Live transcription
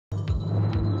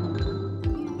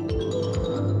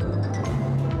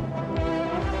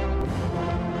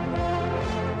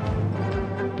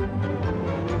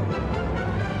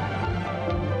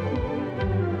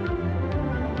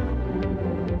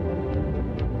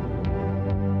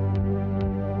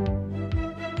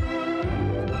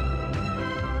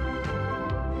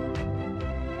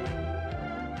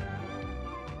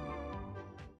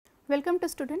Welcome to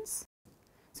students.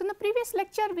 So, in the previous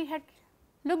lecture we had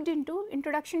looked into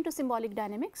introduction to symbolic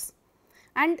dynamics,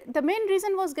 and the main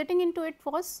reason was getting into it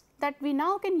was that we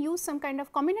now can use some kind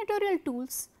of combinatorial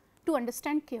tools to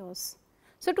understand chaos.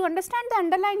 So, to understand the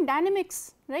underlying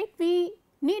dynamics, right, we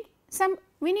need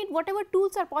whatever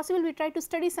tools are possible, we try to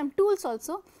study some tools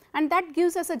also, and that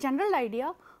gives us a general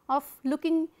idea of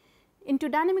looking into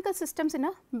dynamical systems in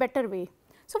a better way.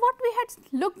 So, what we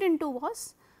had looked into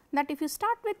was that if you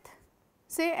start with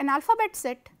say an alphabet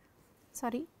set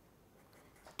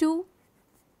 2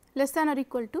 less than or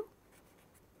equal to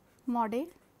mod A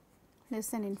less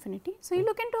than infinity. So, you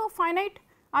look into a finite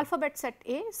alphabet set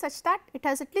A such that it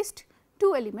has at least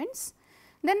 2 elements,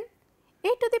 then A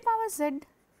to the power z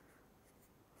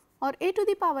or A to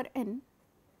the power n,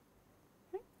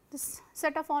 right, this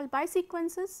set of all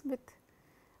bisequences with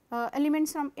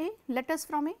elements from A, letters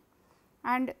from A,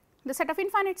 and the set of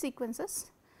infinite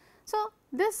sequences. So,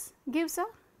 this gives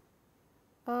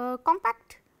a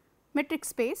compact metric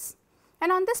space,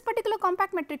 and on this particular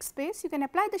compact metric space you can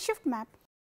apply the shift map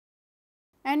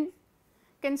and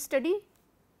can study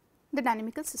the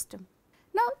dynamical system.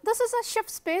 Now, this is a shift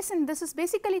space and this is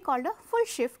basically called a full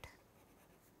shift.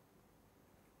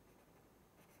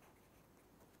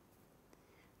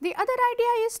 The other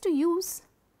idea is to use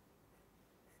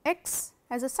x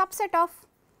as a subset of,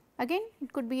 again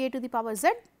it could be A to the power z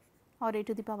or A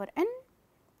to the power n,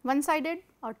 one sided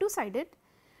or two sided,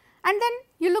 and then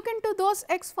you look into those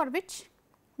x for which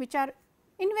are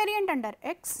invariant under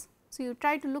x. So, you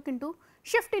try to look into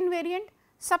shift invariant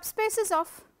subspaces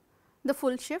of the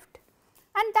full shift,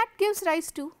 and that gives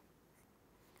rise to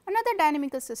another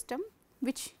dynamical system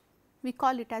which we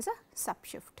call it as a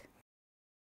subshift.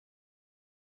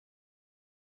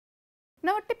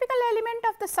 Now, a typical element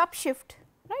of the subshift,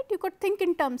 right, you could think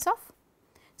in terms of,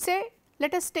 say,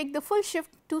 let us take the full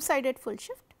shift, two sided full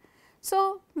shift.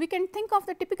 So, we can think of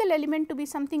the typical element to be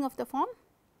something of the form,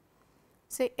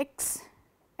 say x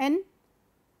n,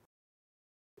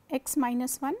 x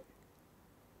minus 1,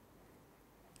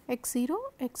 x 0,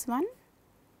 x 1,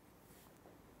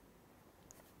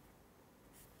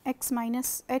 x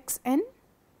minus x n,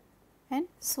 and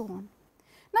so on.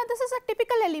 Now, this is a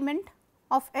typical element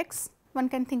of x, one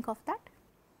can think of that,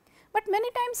 but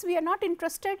many times we are not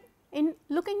interested in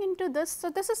looking into this. So,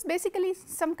 this is basically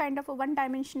some kind of a one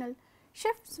dimensional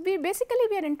shifts. We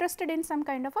are interested in some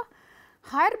kind of a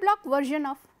higher block version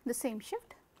of the same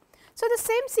shift. So, the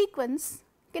same sequence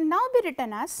can now be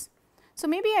written as, so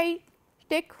maybe I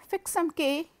fix some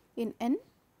k in n,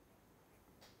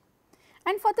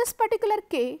 and for this particular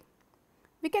k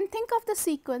we can think of the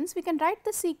sequence, we can write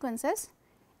the sequence as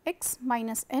x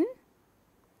minus n,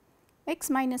 x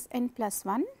minus n plus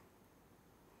 1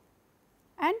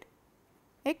 and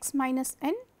x minus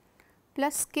n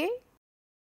plus k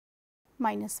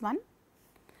minus 1.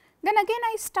 Then again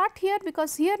I start here,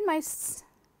 because here my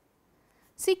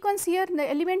sequence here, the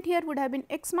element here would have been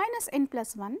x minus n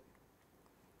plus 1.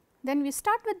 Then we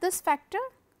start with this factor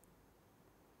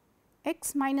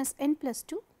x minus n plus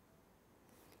 2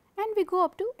 and we go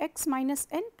up to x minus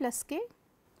n plus k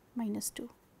minus 2,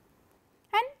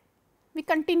 and we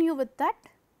continue with that.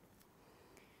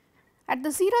 At the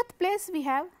 0th place we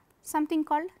have something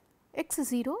called x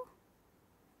 0,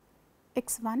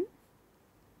 x 1,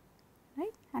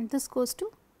 right, and this goes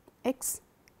to x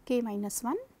k minus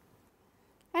 1,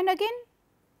 and again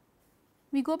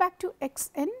we go back to x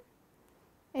n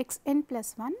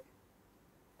plus 1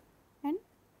 and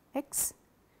x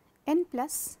n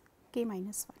plus k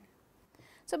minus 1.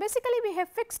 So, basically we have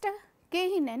fixed a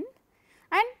k in n,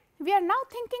 and we are now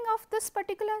thinking of this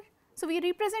particular, so we are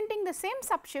representing the same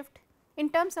subshift in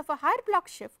terms of a higher block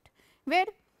shift, where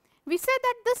we say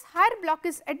that this higher block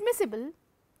is admissible.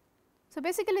 So,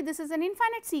 basically this is an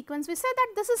infinite sequence, we say that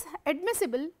this is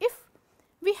admissible if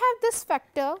we have this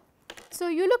factor. So,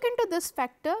 you look into this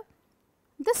factor,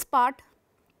 this part,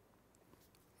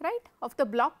 right, of the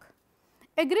block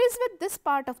agrees with this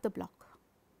part of the block.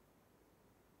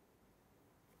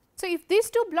 So, if these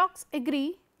two blocks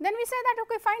agree, then we say that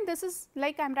okay fine, this is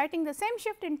like I am writing the same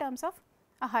shift in terms of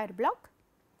a higher block,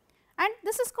 and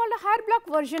this is called a higher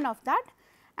block version of that,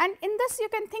 and in this you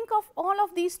can think of all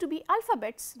of these to be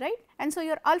alphabets, right, and so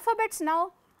your alphabets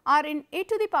now are in A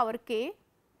to the power k.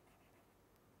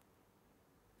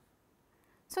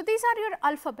 So, these are your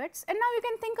alphabets, and now you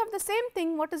can think of the same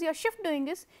thing. What is your shift doing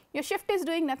is, your shift is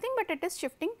doing nothing but it is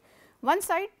shifting one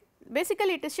side,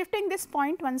 basically it is shifting this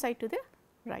point one side to the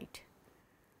right.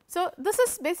 So, this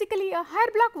is basically a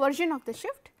higher block version of the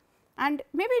shift, and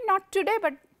maybe not today,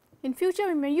 but in future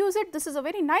we may use it. This is a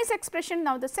very nice expression.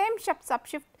 Now, the same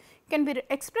subshift can be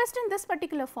expressed in this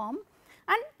particular form,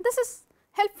 and this is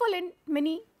helpful in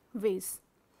many ways.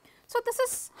 So, this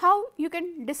is how you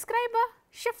can describe a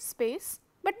shift space,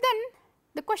 but then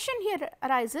the question here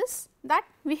arises that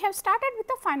we have started with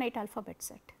a finite alphabet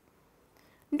set.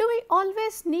 Do we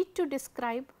always need to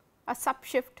describe a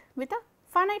subshift with a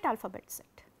finite alphabet set?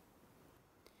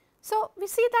 So, we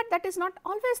see that that is not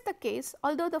always the case,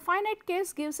 although the finite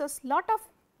case gives us lot of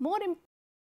more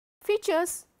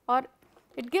features, or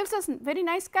it gives us very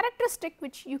nice characteristic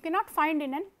which you cannot find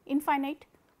in an infinite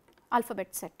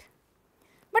alphabet set.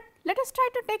 But let us try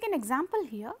to take an example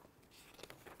here.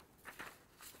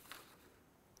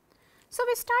 So,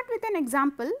 we start with an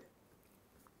example.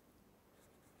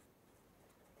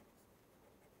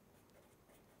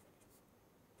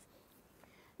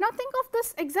 Now, think of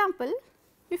this example,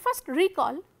 we first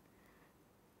recall,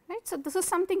 right. So, this is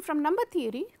something from number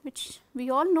theory which we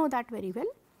all know that very well.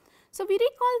 So, we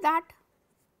recall that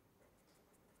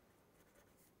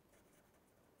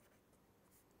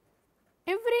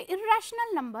every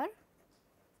irrational number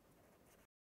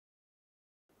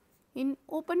in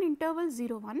open interval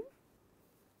 0 1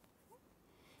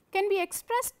 can be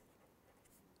expressed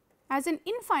as an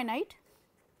infinite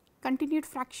continued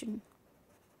fraction.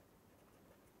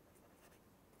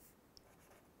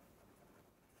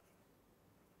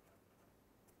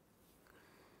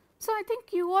 So, I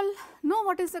think you all know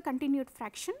what is the continued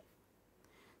fraction.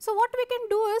 So, what we can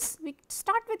do is we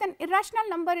start with an irrational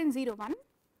number in 0 1,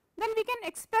 then we can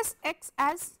express x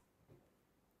as,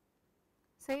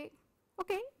 say,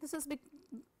 okay, this is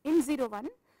in 0 1.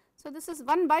 So, this is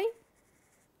 1 by,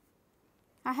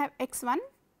 I have x 1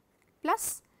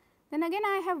 plus, then again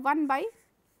I have 1 by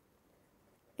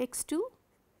x 2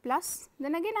 plus,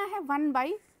 then again I have 1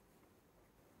 by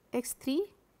x 3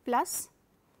 plus,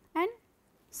 and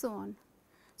so on.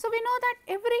 So, we know that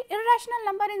every irrational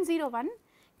number in 0 1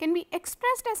 can be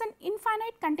expressed as an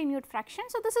infinite continued fraction.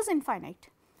 So, this is infinite,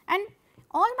 and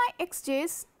all my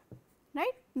xj's,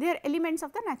 right, they are elements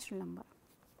of the natural number.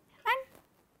 And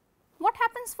what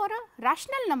happens for a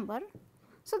rational number?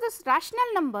 So, this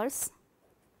rational numbers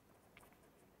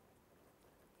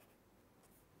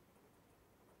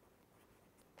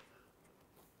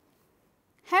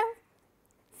have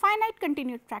finite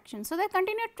continued fraction. So, their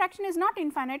continued fraction is not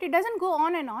infinite, it does not go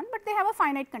on and on, but they have a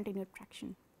finite continued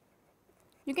fraction.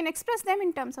 You can express them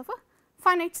in terms of a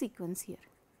finite sequence here.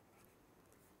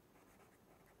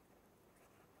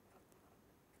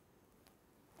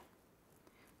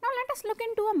 Now, let us look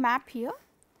into a map here.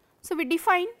 So, we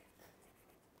define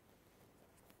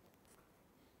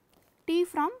T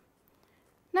from,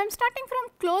 now I am starting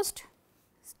from closed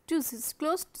to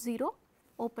closed 0,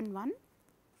 open 1,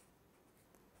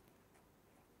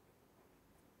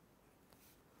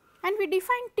 and we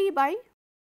define T by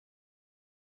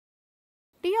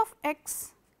T of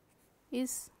x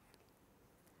is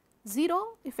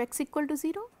 0 if x equal to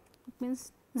 0, it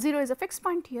means 0 is a fixed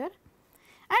point here,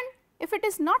 and if it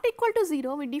is not equal to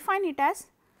 0, we define it as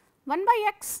 1 by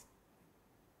x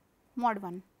mod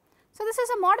 1. So, this is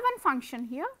a mod 1 function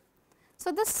here.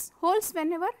 So, this holds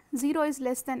whenever 0 is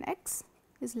less than x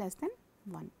is less than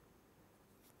 1.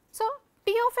 So,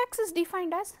 T of x is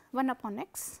defined as 1 upon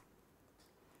x,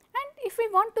 and if we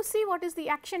want to see what is the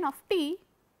action of t,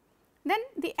 then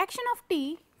the action of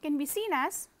t can be seen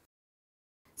as,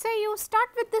 say you start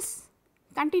with this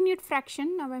continued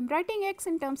fraction. Now, I am writing x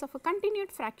in terms of a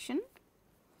continued fraction.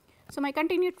 So, my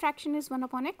continued fraction is 1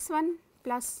 upon x 1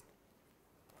 plus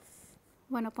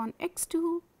 1 upon x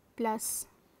 2 plus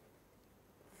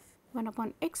 1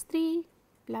 upon x 3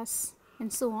 plus,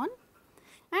 and so on.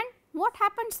 And what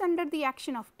happens under the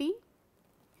action of t?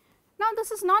 Now,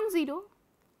 this is non-zero.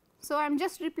 So, I am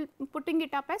just putting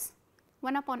it up as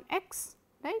 1 upon x,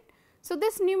 right. So,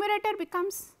 this numerator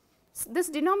becomes, this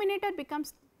denominator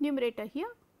becomes numerator here,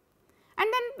 and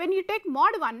then when you take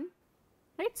mod 1,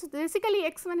 right. So, basically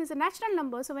x 1 is a natural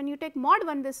number. So, when you take mod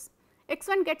 1, this x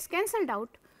 1 gets cancelled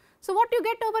out. So, what you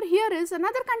get over here is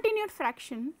another continued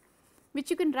fraction which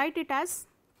you can write it as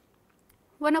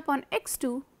 1 upon x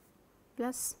 2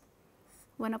 plus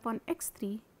 1 upon x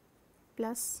 3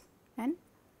 plus, and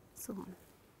so on.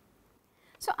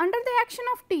 So, under the action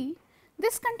of t,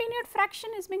 this continued fraction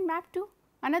is being mapped to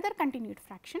another continued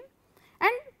fraction,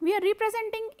 and we are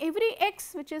representing every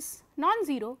x which is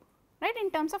non-zero, right,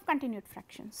 in terms of continued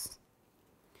fractions.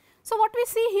 So, what we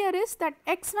see here is that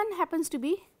x 1 happens to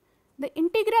be the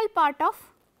integral part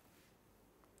of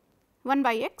 1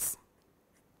 by x,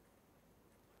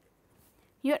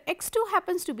 your x 2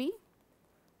 happens to be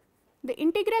the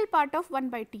integral part of 1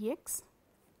 by tx,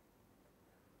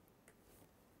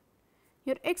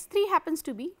 your x 3 happens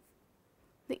to be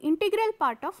the integral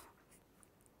part of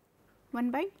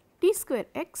 1 by t square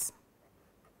x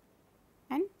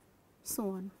and so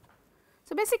on.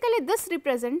 So, basically this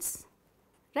represents,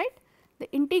 right, the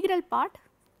integral part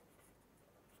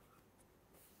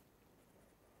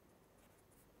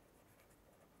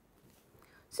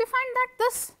So, you find that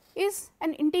this is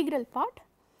an integral part,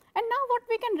 and now what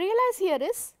we can realize here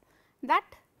is that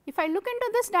if I look into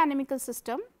this dynamical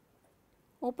system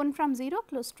open from 0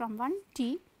 closed from 1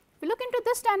 t, if we look into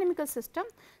this dynamical system,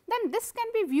 then this can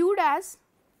be viewed as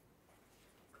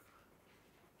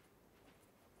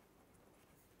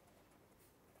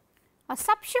a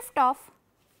subshift of,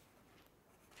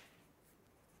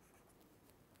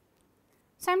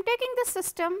 so I am taking this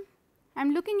system, I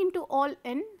am looking into all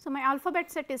n. So, my alphabet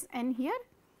set is n here.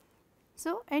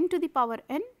 So, n to the power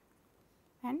n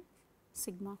and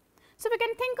sigma. So, we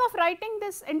can think of writing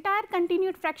this entire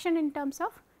continued fraction in terms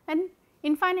of an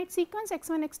infinite sequence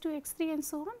x1, x2, x3 and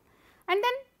so on, and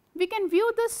then we can view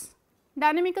this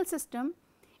dynamical system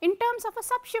in terms of a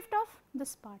subshift of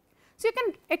this part. So, you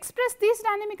can express this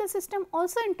dynamical system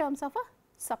also in terms of a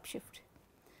subshift,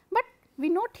 but we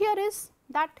note here is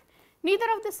that neither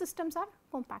of the systems are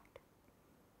compact.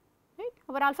 Right.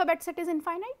 Our alphabet set is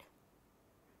infinite,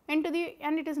 n to the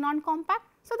n it is non-compact.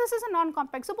 So, this is a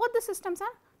non-compact. So, both the systems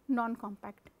are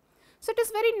non-compact. So, it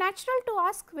is very natural to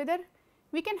ask whether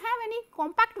we can have any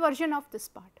compact version of this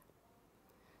part.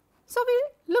 So, we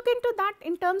will look into that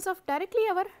in terms of directly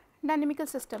our dynamical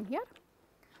system here.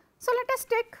 So, let us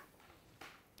take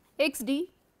xd.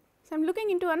 So, I am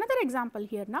looking into another example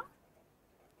here now.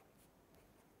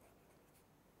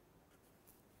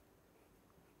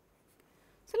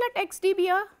 So, let xd be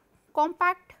a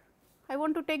compact, I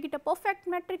want to take it a perfect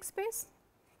metric space,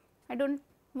 I do not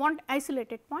want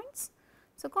isolated points.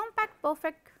 So, compact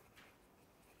perfect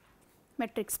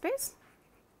metric space,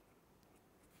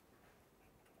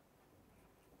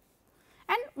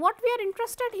 and what we are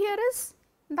interested here is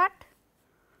that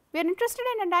we are interested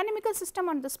in a dynamical system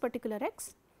on this particular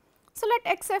x. So,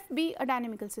 let xf be a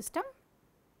dynamical system.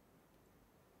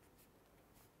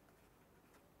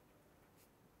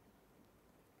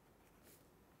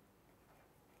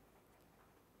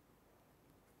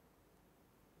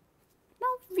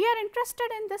 We are interested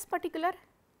in this particular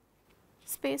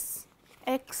space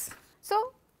x.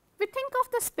 So, we think of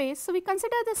the space, so we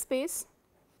consider the space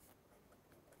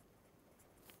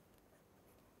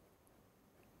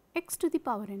x to the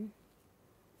power n.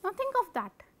 Now, think of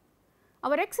that,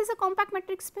 our x is a compact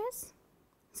metric space.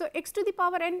 So, x to the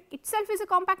power n itself is a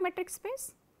compact metric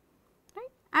space, right,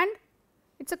 and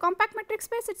it is a compact metric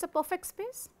space, it is a perfect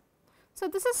space. So,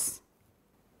 this is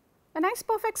a nice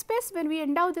perfect space when we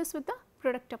endow this with the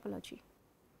product topology.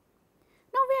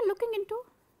 Now, we are looking into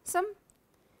some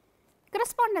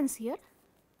correspondence here.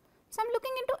 So, I am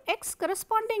looking into x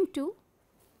corresponding to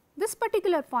this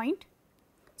particular point.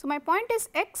 So, my point is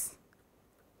x,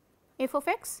 f of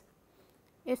x,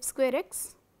 f square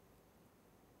x,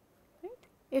 right,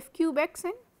 f cube x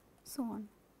and so on.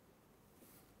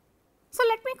 So,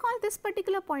 let me call this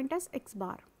particular point as x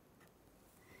bar,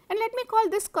 and let me call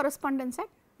this correspondence set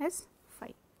as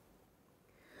phi.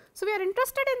 So, we are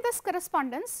interested in this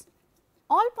correspondence,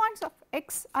 all points of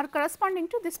x are corresponding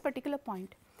to this particular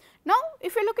point. Now,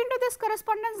 if you look into this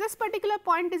correspondence, this particular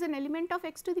point is an element of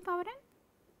x to the power n.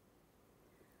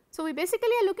 So, we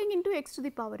basically are looking into x to the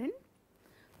power n.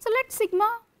 So, let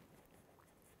sigma,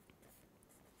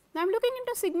 now I am looking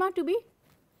into sigma to be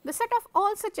the set of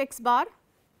all such x bar,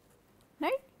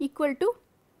 right, equal to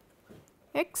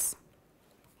x,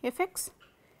 f x,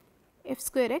 f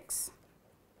square x,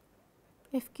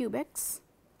 f cube x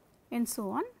and so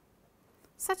on,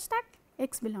 such that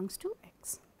x belongs to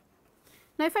x.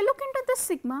 Now, if I look into this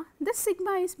sigma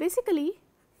is basically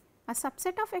a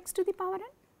subset of x to the power n.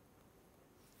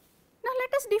 Now,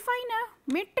 let us define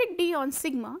a metric D on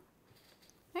sigma,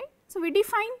 right. So, we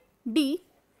define D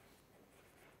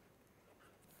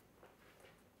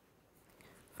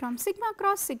from sigma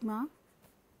cross sigma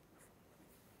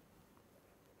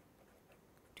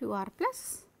to r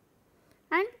plus,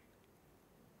 and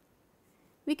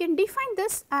we can define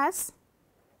this as,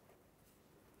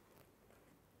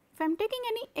 if I am taking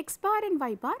any x bar and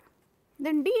y bar,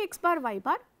 then d x bar y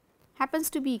bar happens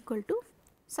to be equal to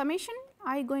summation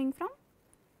I going from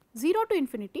 0 to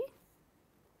infinity.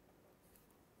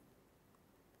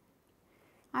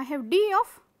 I have d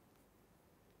of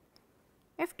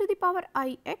f to the power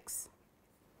I x,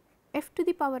 f to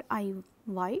the power I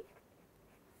y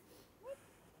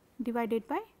divided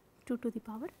by 2 to the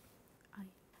power I.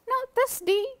 Now, this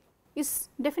d is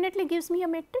definitely gives me a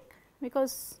metric,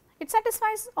 because it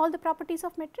satisfies all the properties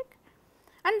of metric,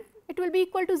 and it will be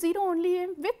equal to 0 only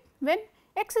with when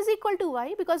x is equal to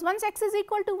y, because once x is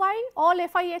equal to y, all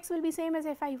f I x will be same as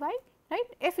f I y, right.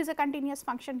 F is a continuous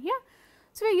function here.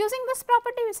 So, we are using this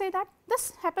property, we say that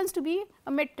this happens to be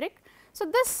a metric. So,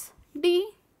 this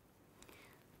D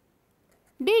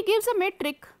gives a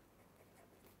metric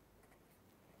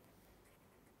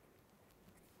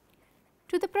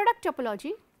to the product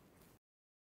topology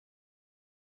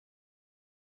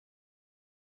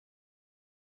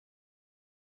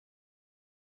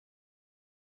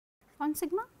on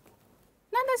sigma.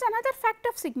 Now, there is another fact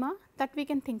of sigma that we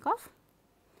can think of.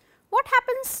 What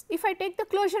happens if I take the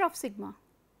closure of sigma?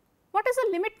 What is the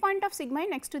limit point of sigma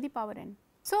in x to the power n?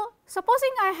 So, supposing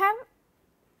I have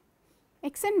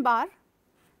x n bar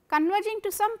converging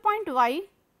to some point y,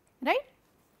 right,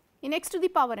 in x to the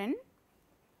power n,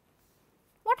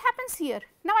 what happens here?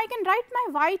 Now, I can write my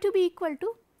y to be equal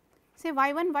to say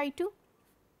y1, y2,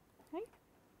 right,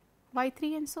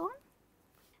 y3 and so on.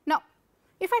 Now,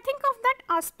 if I think of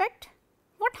that aspect,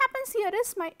 what happens here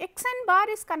is my x n bar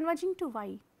is converging to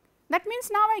y. That means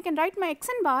now I can write my x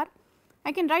n bar,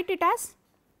 I can write it as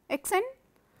x n.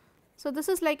 So, this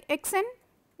is like x n,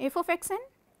 f of x n,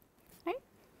 right,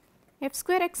 f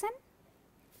square x n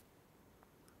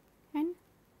and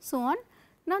so on.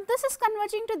 Now, this is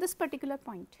converging to this particular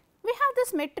point. We have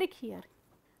this metric here.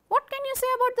 What can you say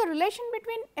about the relation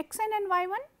between x n and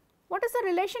y1? What is the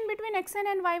relation between x n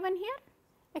and y1 here?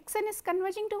 X n is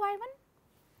converging to y1,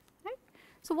 right.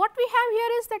 So, what we have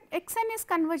here is that x n is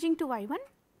converging to y1.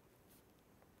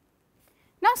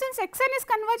 Now, since x n is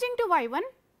converging to y1,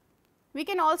 we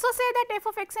can also say that f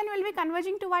of x n will be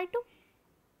converging to y2,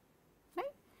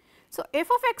 right. So,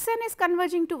 f of x n is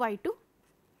converging to y2,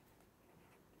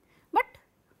 but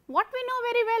what we know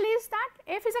very well is that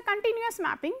f is a continuous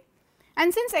mapping,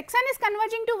 and since x n is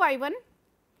converging to y1,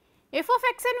 f of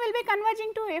x n will be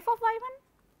converging to f of y1.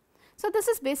 So, this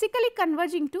is basically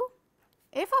converging to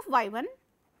f of y1,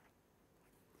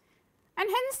 and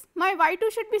hence my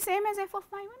y2 should be same as f of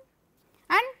y1,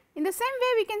 and in the same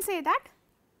way we can say that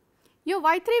your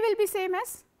y3 will be same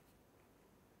as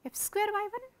f square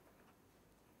y1.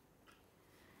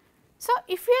 So,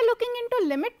 if we are looking into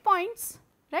limit points,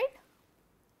 right,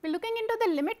 we are looking into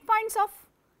the limit points of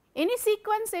any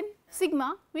sequence in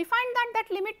sigma, we find that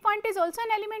that limit point is also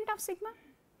an element of sigma.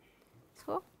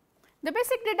 So, the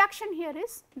basic deduction here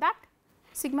is that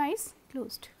sigma is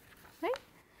closed, right.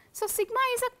 So, sigma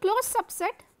is a closed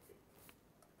subset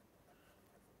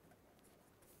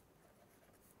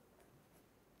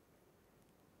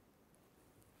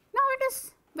now. It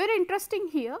is very interesting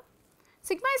here,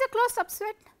 sigma is a closed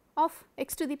subset of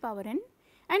x to the power n,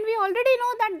 and we already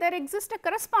know that there exists a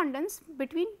correspondence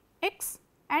between x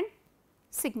and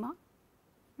sigma,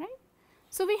 right.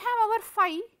 So, we have our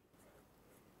phi,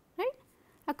 right,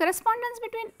 a correspondence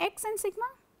between x and sigma.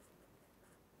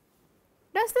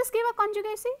 Does this give a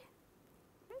conjugacy?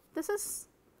 Right. This is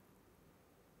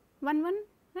 1 1,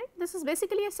 right, this is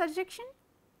basically a surjection,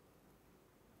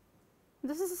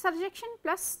 this is a surjection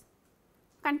plus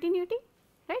continuity,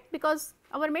 right, because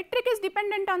our metric is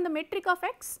dependent on the metric of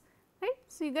x, right.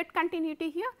 So, you get continuity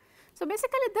here. So,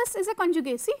 basically this is a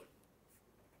conjugacy,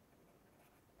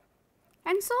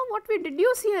 and so what we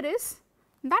deduce here is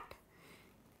that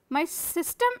my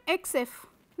system xf,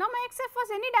 now my xf was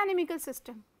any dynamical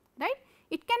system, right,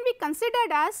 it can be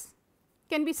considered as,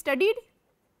 can be studied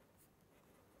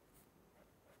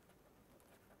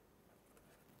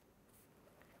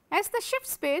as the shift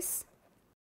space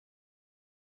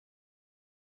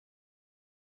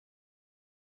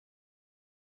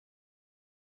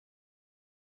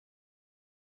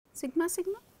sigma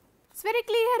sigma. It is very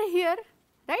clear here,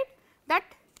 right, that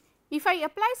if I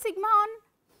apply sigma on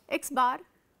x bar,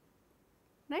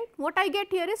 right, what I get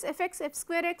here is f x, f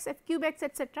square x, f cube x,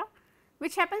 etc.,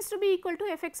 which happens to be equal to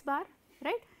f x bar,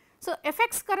 right. So, f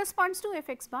x corresponds to f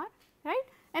x bar, right,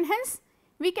 and hence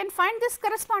we can find this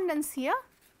correspondence here,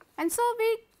 and so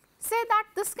we say that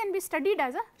this can be studied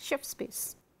as a shift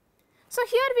space. So,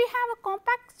 here we have a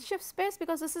compact shift space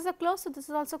because this is a closed, so this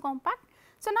is also compact.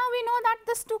 So, now we know that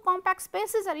these two compact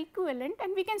spaces are equivalent,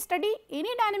 and we can study any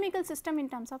dynamical system in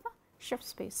terms of a shift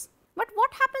space. But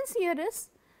what happens here is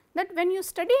that when you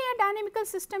study a dynamical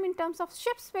system in terms of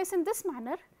shift space in this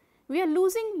manner, we are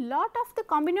losing lot of the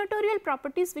combinatorial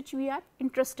properties which we are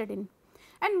interested in,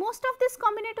 and most of these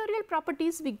combinatorial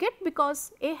properties we get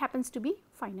because A happens to be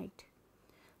finite.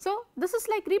 So, this is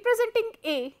like representing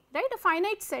A, right, a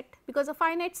finite set, because a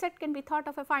finite set can be thought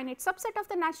of a finite subset of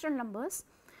the natural numbers,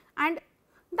 and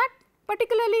that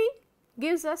particularly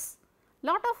gives us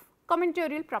lot of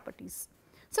combinatorial properties.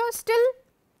 So, still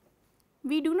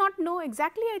we do not know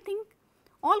exactly, I think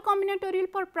all combinatorial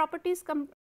properties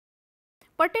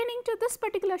pertaining to this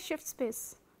particular shift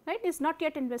space, right, is not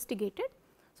yet investigated.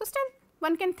 So, still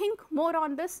one can think more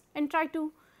on this and try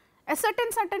to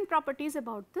ascertain certain properties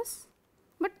about this,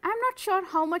 but I am not sure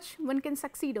how much one can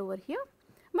succeed over here.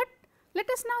 But let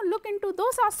us now look into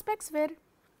those aspects where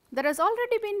there has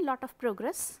already been lot of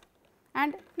progress,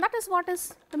 and that is what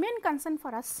is the main concern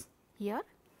for us here.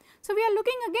 So, we are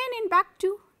looking again in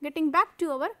getting back to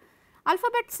our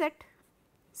alphabet set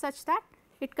such that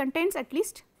it contains at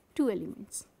least 2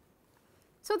 elements.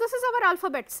 So, this is our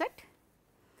alphabet set,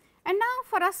 and now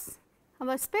for us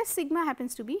our space sigma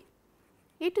happens to be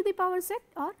a to the power z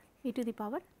or a to the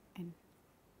power n,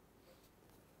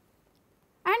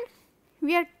 and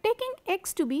we are taking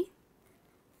x to be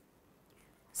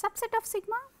subset of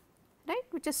sigma, right,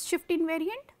 which is shift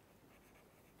invariant,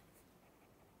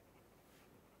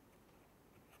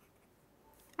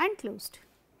 and closed.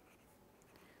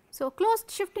 So,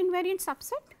 closed shift invariant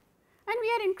subset, and we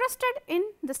are interested in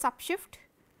the subshift.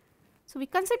 So, we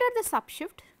consider the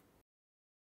subshift.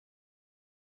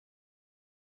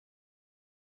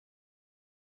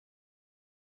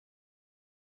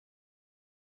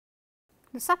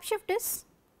 The subshift is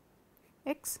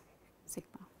x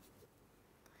sigma,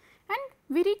 and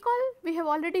we recall we have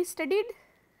already studied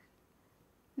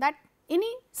that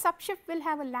any subshift will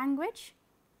have a language,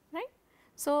 right.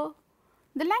 So,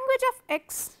 the language of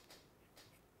x,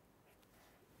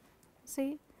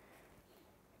 say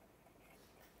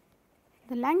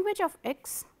the language of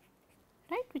x,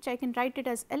 right, which I can write it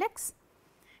as Lx,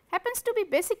 happens to be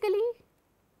basically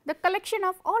the collection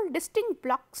of all distinct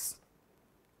blocks.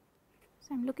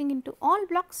 So, I am looking into all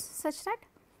blocks such that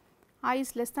I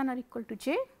is less than or equal to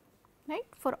j, right,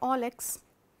 for all x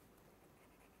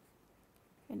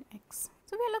in x.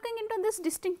 So, we are looking into this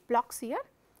distinct blocks here.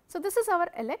 So, this is our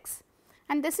Lx,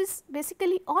 and this is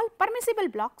basically all permissible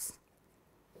blocks.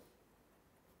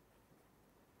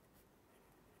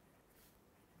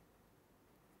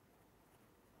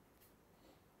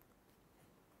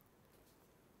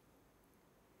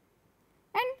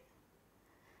 And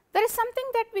there is something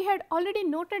that we had already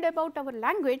noted about our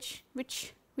language,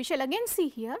 which we shall again see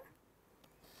here,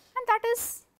 and that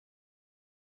is,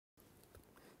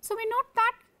 so we note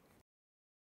that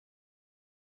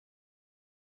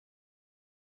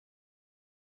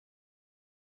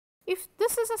if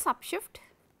this is a subshift,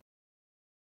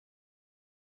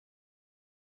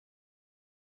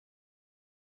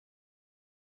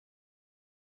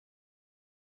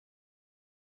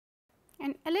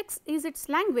 and Lx is its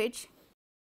language,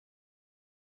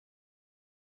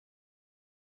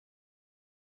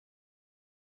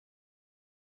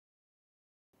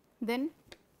 then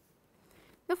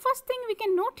the first thing we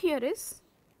can note here is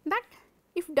that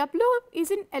if W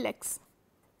is in Lx,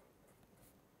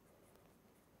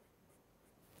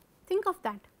 think of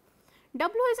that,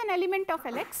 W is an element of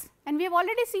Lx, and we have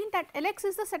already seen that Lx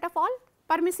is the set of all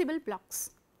permissible blocks,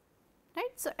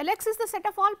 right. So, Lx is the set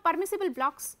of all permissible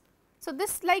blocks. So,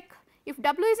 this, like if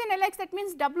W is in Lx, that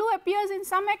means W appears in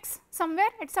some x somewhere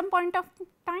at some point of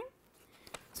time.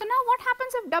 So, now what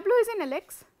happens if W is in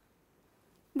Lx?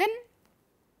 Then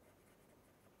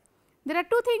there are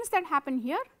two things that happen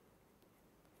here.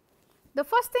 The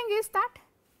first thing is that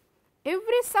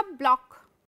every sub block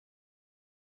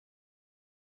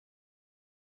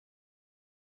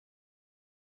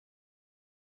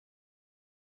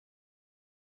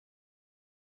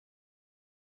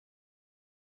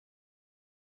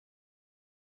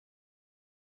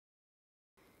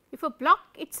if a block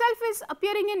itself is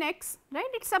appearing in x, right,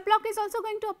 its sub block is also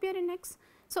going to appear in x.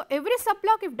 So, every sub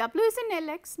block, if W is in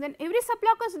Lx, then every sub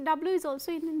block as W is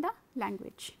also in the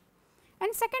language.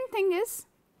 And second thing is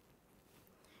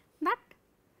that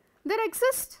there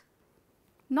exists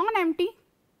non-empty.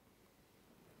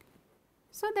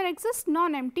 So, there exists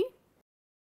non-empty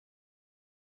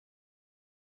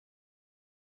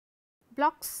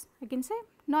blocks, I can say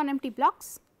non-empty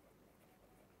blocks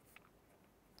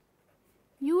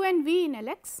U and V in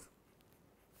Lx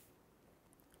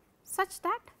such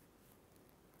that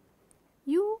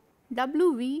U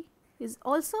W V is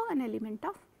also an element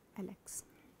of Lx.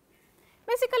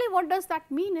 Basically, what does that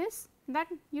mean is that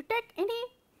you take any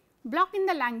block in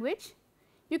the language,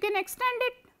 you can extend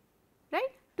it, right,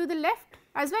 to the left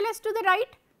as well as to the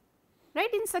right,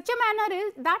 in such a manner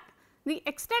is that the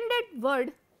extended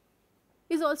word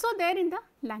is also there in the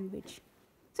language.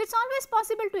 So, it is always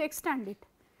possible to extend it,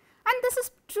 and this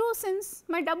is true since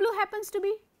my W happens to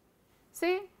be,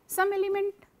 say, some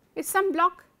element is some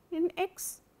block in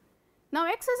x. Now,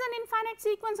 x is an infinite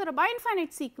sequence or a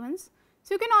bi-infinite sequence.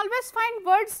 So, you can always find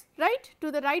words, right, to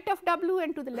the right of W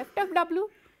and to the left of W,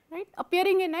 right,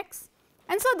 appearing in x,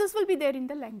 and so this will be there in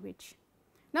the language.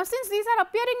 Now, since these are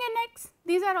appearing in X,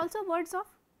 these are also words of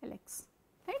Lx,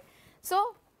 right.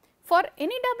 So, for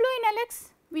any W in Lx,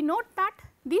 we note that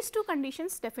these two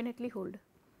conditions definitely hold,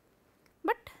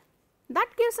 but that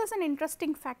gives us an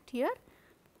interesting fact here,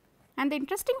 and the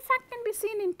interesting fact can be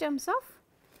seen in terms of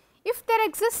if there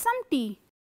exists some t.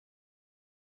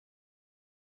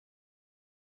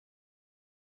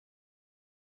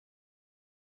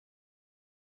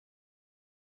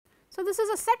 So, this is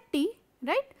a set T,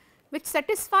 right, which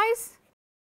satisfies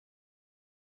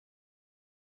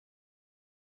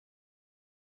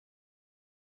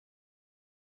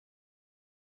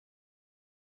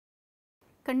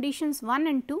conditions 1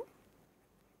 and 2,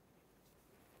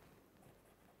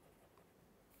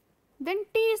 then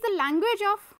T is the language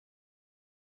of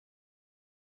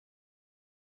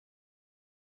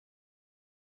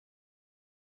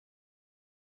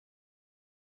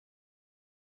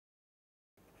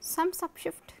some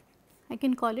subshift, I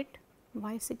can call it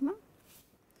y sigma.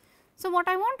 So, what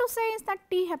I want to say is that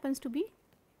T happens to be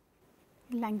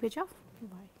the language of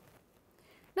y.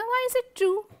 Now, why is it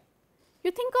true?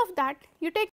 You think of that,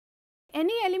 you take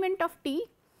any element of T,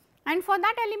 and for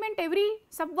that element every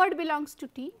subword belongs to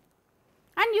T,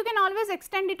 and you can always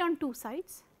extend it on two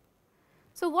sides.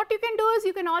 So, what you can do is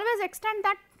you can always extend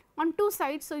that on two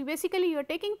sides. So, basically you are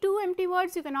taking two empty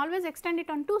words, you can always extend it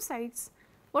on two sides.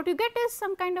 What you get is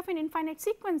some kind of an infinite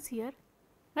sequence here,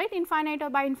 right, infinite or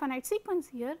bi infinite sequence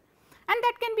here, and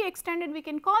that can be extended. We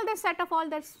can call the set of all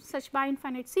the such bi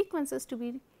infinite sequences to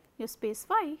be your space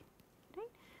Y, right.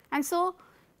 And so,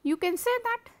 you can say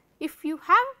that if you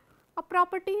have a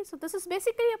property, so this is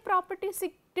basically a property,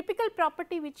 typical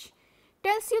property which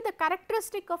tells you the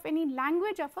characteristic of any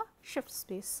language of a shift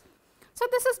space. So,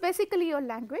 this is basically your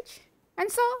language, and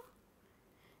so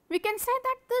we can say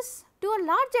that this to a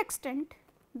large extent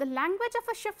the language of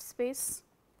a shift space,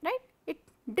 right, it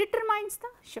determines the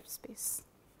shift space.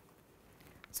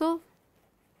 So,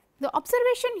 the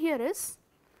observation here is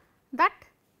that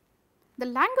the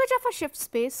language of a shift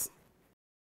space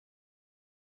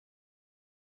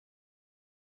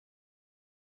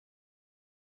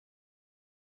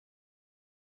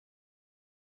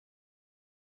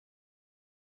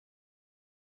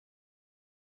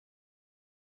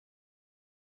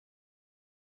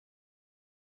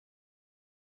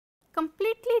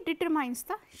completely determines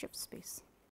the shift space.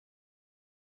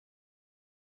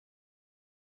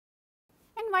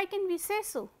 And why can we say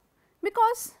so?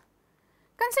 Because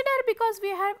we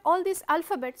have all these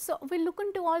alphabets, so we look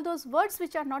into all those words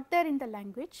which are not there in the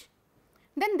language,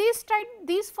 then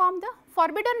these form the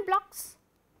forbidden blocks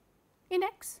in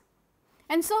X,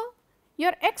 and so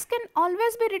your X can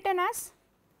always be written as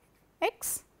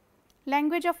X,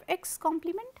 language of X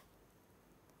complement.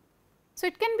 So,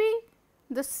 it can be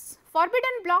this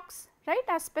forbidden blocks, right,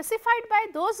 as specified by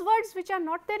those words which are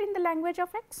not there in the language of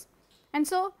X, and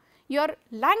so your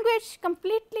language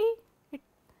completely it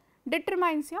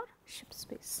determines your shift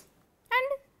space.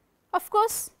 And of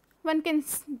course, one can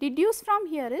deduce from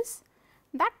here is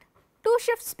that two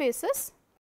shift spaces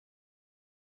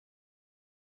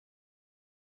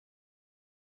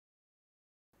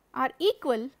are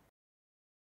equal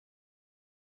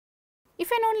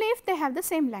if and only if they have the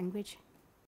same language.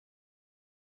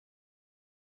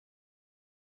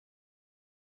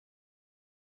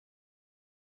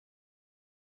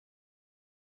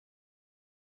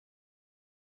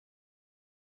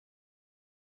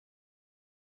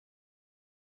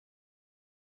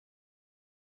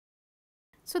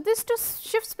 So, these two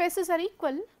shift spaces are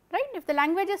equal, right, if the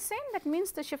language is same, that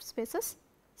means the shift space is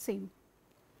same.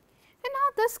 And now,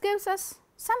 this gives us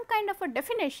some kind of a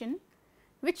definition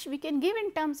which we can give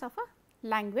in terms of a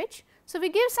language. So, we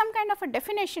give some kind of a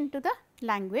definition to the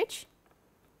language.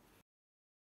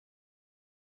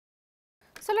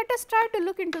 So, let us try to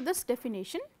look into this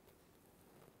definition.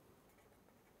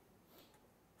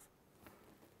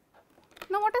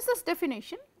 Now, what is this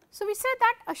definition? So, we say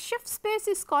that a shift space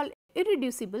is called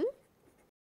irreducible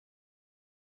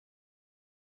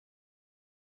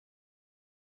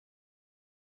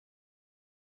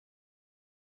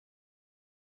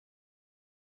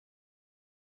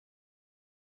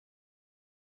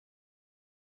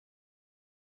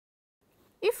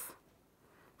if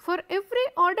for every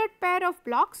ordered pair of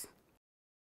blocks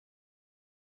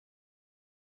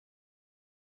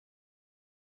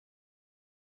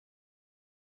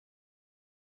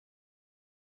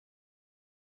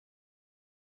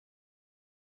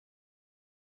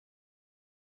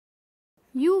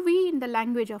u v in the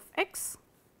language of X,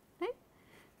 right,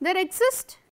 there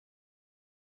exist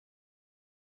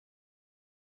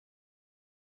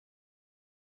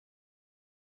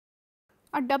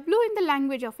a w in the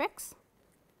language of X.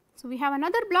 So, we have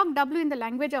another block W in the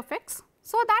language of X,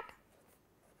 so that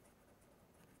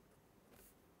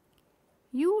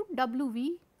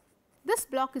UWV, this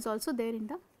block is also there in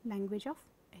the language of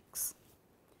X.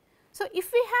 So,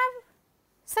 if we have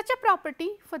such a property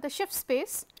for the shift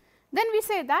space, then we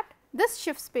say that this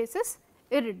shift space is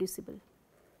irreducible.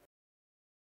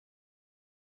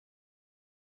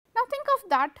 Now, think of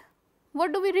that,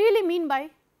 what do we really mean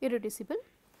by irreducible?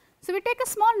 So, we take a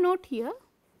small note here,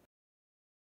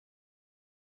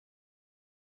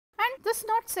 and this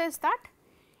note says that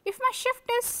if my shift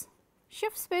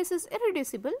space is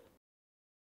irreducible,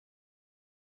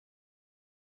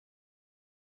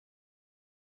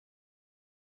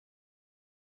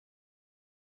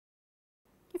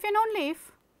 if and only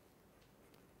if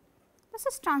this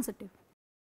is transitive.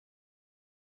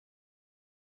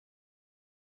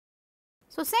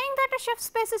 So, saying that a shift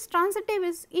space is transitive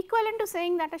is equivalent to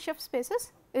saying that a shift space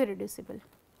is irreducible,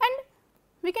 and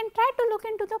we can try to look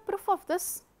into the proof of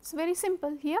this. It is very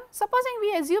simple here. Supposing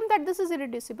we assume that this is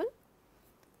irreducible,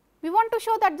 we want to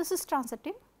show that this is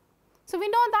transitive. So, we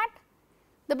know that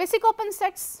the basic open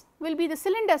sets will be the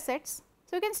cylinder sets.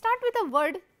 So, you can start with a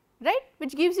word, right,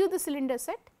 which gives you the cylinder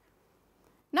set.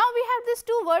 Now, we have these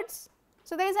two words.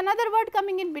 So, there is another word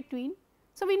coming in between.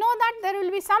 So, we know that there will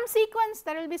be some sequence,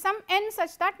 there will be some n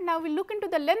such that now we look into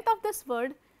the length of this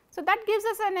word. So, that gives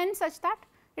us an n such that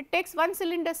it takes one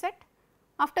cylinder set,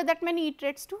 after that many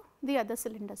iterates to the other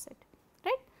cylinder set,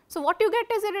 right. So, what you get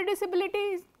is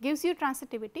irreducibility gives you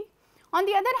transitivity. On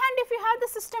the other hand, if you have the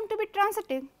system to be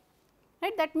transitive,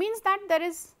 right, that means that there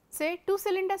is say 2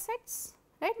 cylinder sets,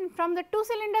 right, and from the 2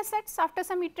 cylinder sets after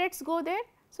some iterates go there.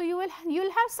 So, you will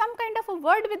have some kind of a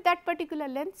word with that particular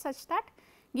length such that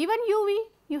given UV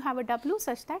you have a W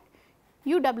such that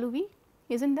UWV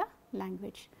is in the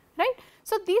language, right.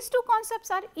 So, these two concepts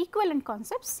are equivalent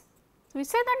concepts. So, we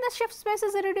say that the shift space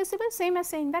is irreducible, same as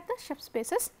saying that the shift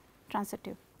space is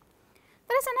transitive.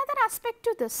 There is another aspect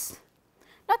to this.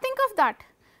 Now, think of that,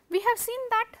 we have seen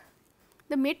that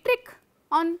the metric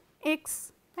on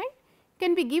X, right,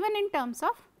 can be given in terms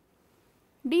of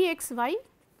dxy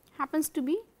happens to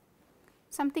be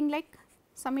something like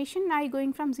summation I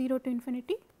going from 0 to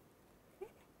infinity,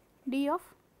 d of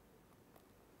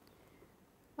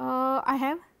I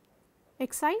have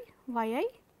xi yi,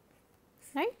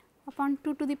 right, upon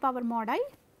 2 to the power mod I.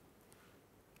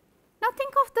 Now,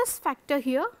 think of this factor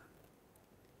here,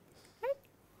 right.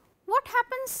 What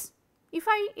happens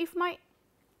if my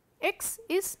x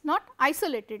is not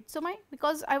isolated? So,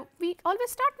 because we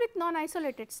always start with non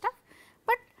isolated stuff,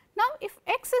 but now if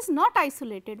x is not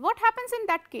isolated, what happens in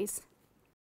that case?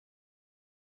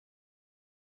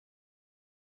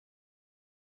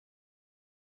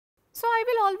 So, I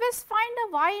will always find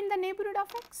a y in the neighborhood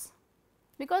of x,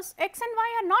 because x and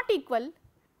y are not equal,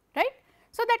 right.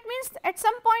 So, that means at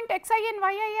some point xi and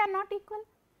yi are not equal.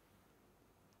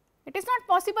 It is not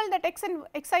possible that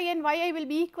xi and yi will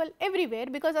be equal everywhere,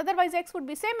 because otherwise x would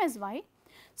be same as y.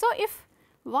 So, if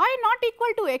y not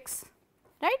equal to x,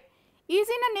 right, is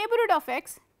in a neighborhood of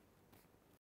x,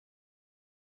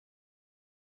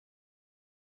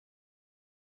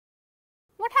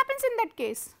 what happens in that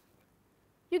case?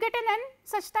 You get an n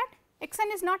such that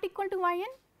xn is not equal to yn.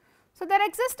 So, there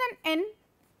exists an n,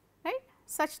 right,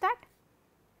 such that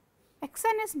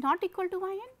xn is not equal to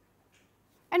yn.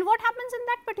 And what happens in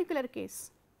that particular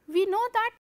case? We know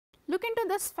that, look into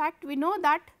this fact, we know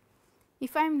that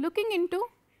if I am looking into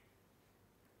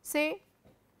say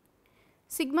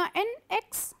sigma n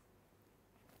x,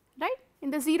 right, in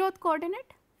the 0th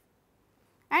coordinate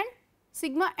and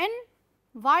sigma n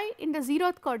y in the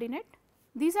 0th coordinate,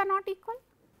 these are not equal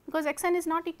because xn is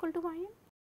not equal to yn.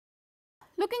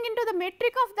 Looking into the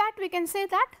metric of that, we can say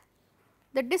that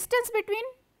the distance between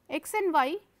x and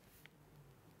y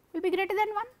will be greater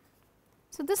than 1.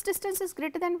 So, this distance is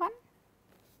greater than 1,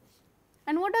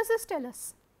 and what does this tell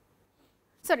us?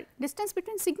 Sorry, distance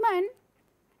between sigma n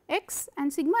x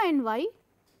and sigma n y,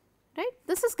 right,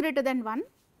 this is greater than 1.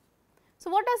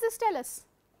 So, what does this tell us?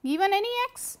 Given any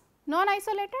x non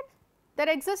isolated, there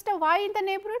exists a y in the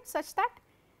neighborhood such that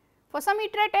for some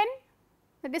iterate n,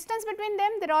 the distance between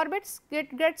them, their orbits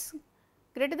gets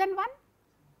greater than 1,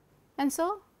 and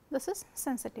so this is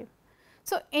sensitive.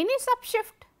 So, any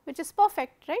subshift which is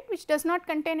perfect, right, which does not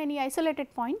contain any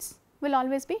isolated points will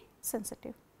always be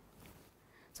sensitive.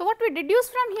 So, what we deduce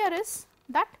from here is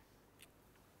that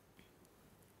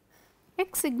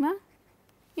x sigma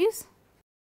is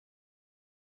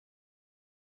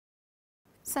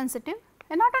sensitive,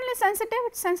 and not only sensitive,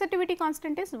 its sensitivity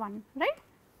constant is 1, right.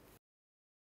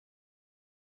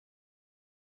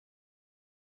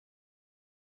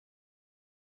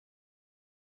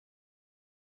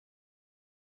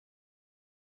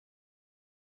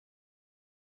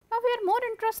 Now, we are more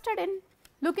interested in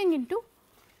looking into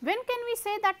when can we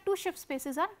say that two shift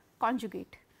spaces are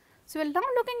conjugate. So, we are now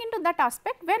looking into that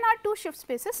aspect, when are two shift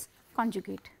spaces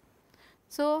conjugate.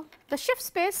 So, the shift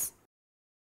space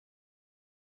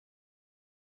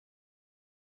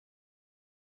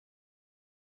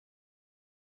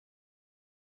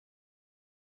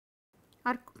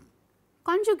are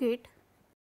conjugate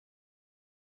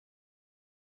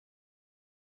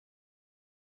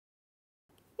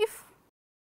if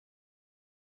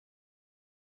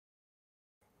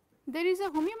there is a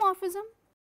homeomorphism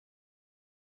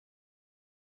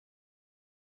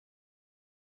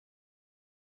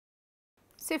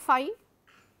say phi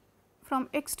from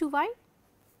x to y,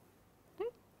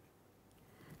 right,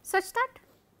 such that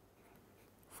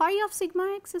phi of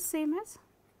sigma x is same as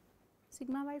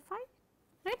sigma y phi,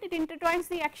 right, it intertwines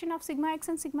the action of sigma x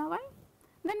and sigma y,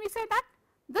 then we say that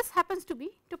this happens to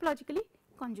be topologically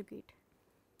conjugate.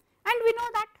 And we know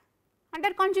that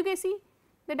under conjugacy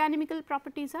the dynamical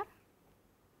properties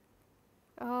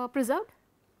are preserved,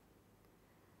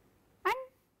 and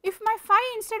if my phi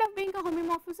instead of being a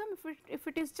homeomorphism, if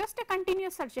it is just a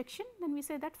continuous surjection, then we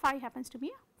say that phi happens to be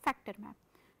a factor map.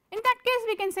 In that case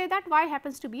we can say that y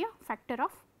happens to be a factor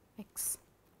of x.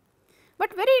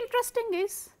 But very interesting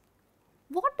is,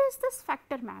 what is this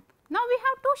factor map? Now we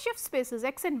have two shift spaces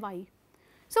x and y.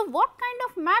 So what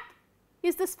kind of map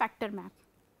is this factor map?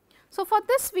 So for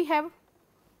this we have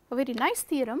a very nice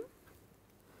theorem.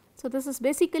 So this is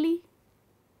basically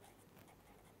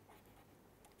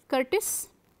Curtis,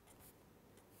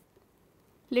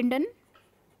 Linden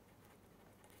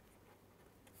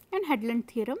and Headland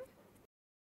theorem.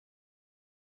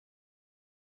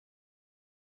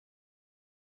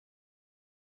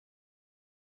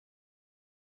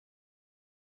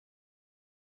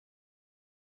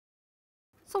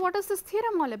 So what is this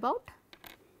theorem all about?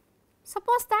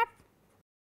 Suppose that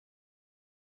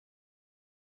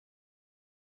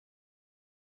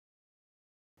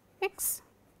x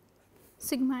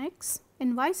sigma x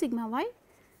and y sigma y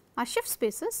are shift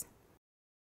spaces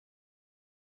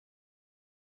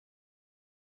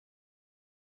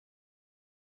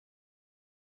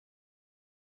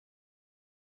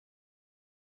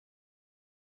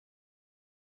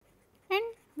and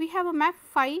we have a map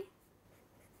phi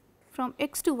from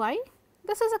x to y.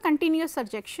 This is a continuous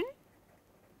surjection,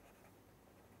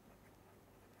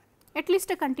 at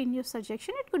least a continuous surjection,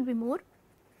 it could be more.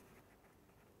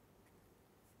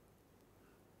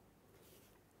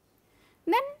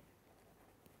 Then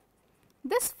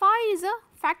this phi is a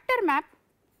factor map,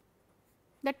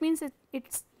 that means it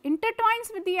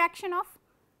intertwines with the action of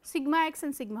sigma x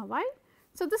and sigma y.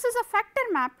 So this is a factor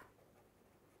map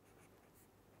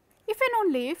if and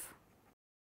only if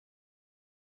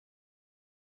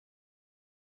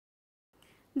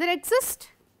there exists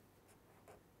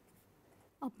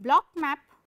a block map,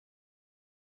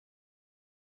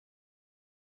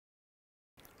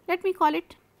 let me call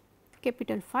it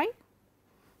capital phi.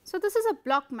 So this is a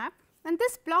block map, and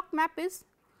this block map is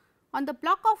on the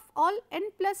block of all n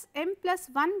plus m plus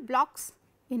 1 blocks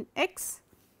in x,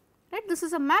 right. This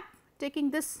is a map taking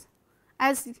this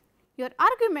as your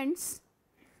arguments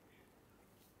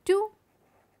to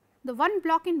the one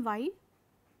block in y,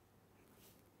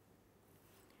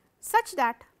 such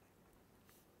that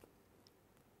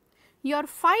your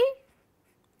phi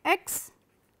x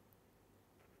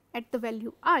at the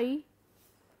value I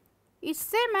is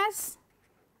same as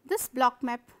this block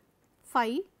map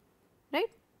phi, right,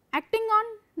 acting on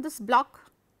this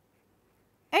block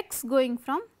x going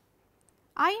from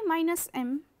I minus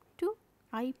m to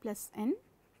I plus n.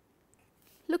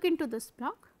 Look into this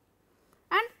block,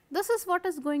 and this is what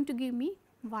is going to give me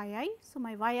yi. So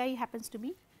my yi happens to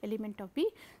be element of B.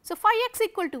 So phi x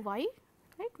equal to y,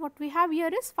 right, what we have here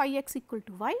is phi x equal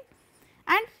to y,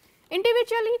 and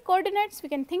individually coordinates we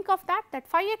can think of that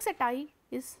phi x at I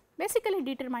is basically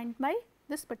determined by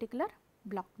this particular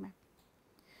block map.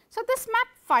 So this map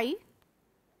phi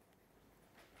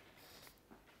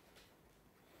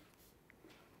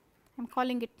I am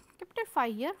calling it capital phi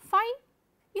here, phi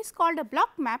is called a block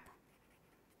map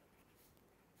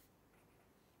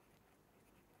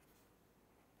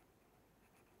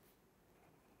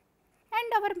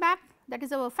and our map, that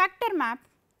is our factor map,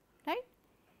 right,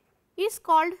 is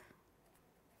called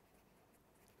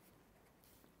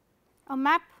a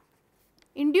map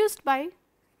induced by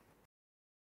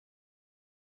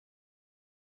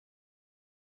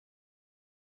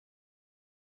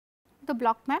the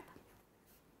block map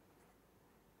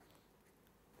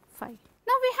phi.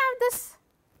 Now we have this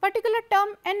particular term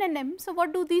n and m. So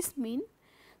what do these mean?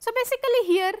 So basically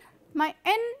here my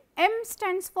m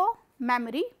stands for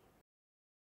memory,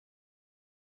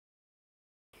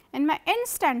 and my N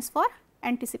stands for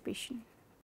anticipation.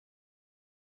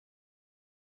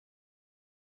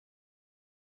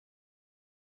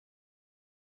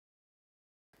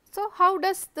 So, how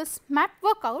does this map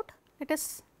work out? Let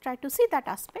us try to see that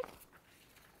aspect,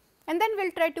 and then we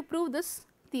will try to prove this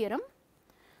theorem.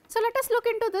 So, let us look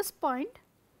into this point,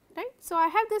 right. So, I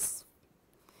have this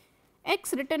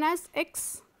x written as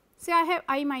x, say I have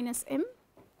I minus m,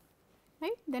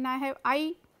 right, then I have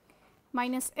I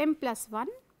minus m plus 1,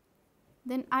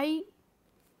 then I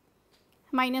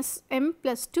minus m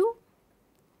plus 2,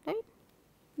 right.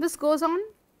 This goes on,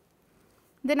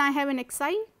 then I have an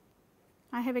xi,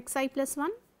 I have xi plus 1,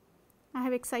 I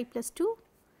have xi plus 2,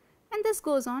 and this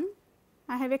goes on,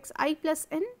 I have xi plus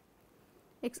n,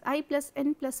 xi plus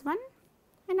n plus 1,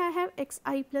 and I have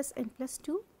xi plus n plus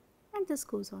 2, and this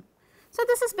goes on. So,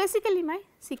 this is basically my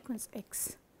sequence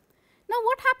x. Now,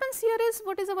 what happens here is,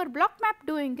 what is our block map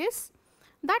doing is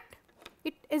that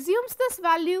it assumes this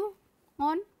value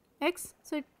on x.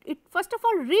 So, it first of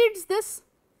all reads this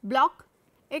block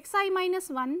xi minus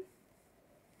 1,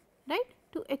 right,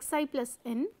 to xi plus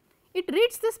n, it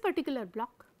reads this particular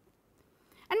block,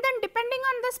 and then depending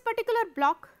on this particular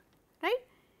block, right,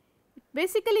 it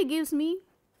basically gives me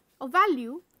a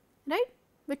value, right,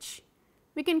 which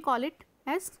we can call it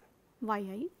as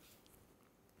yi.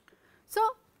 So,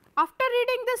 after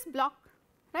reading this block,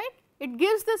 right, it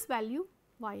gives this value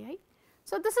yi.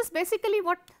 So, this is basically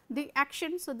what the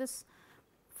action. So, this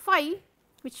phi,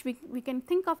 which we can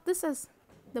think of this as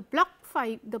the block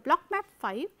 5, the block map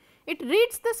 5, it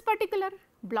reads this particular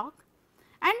block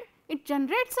and it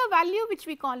generates a value which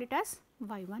we call it as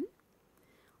y1.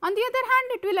 On the other hand,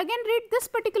 it will again read this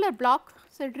particular block.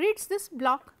 So, it reads this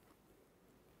block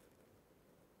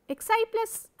xi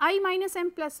plus I minus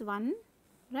m plus 1,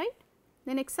 right,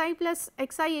 then xi plus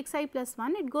xi plus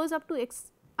 1, it goes up to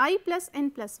xi plus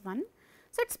n plus 1.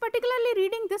 So, it is particularly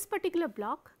reading this particular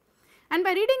block, and by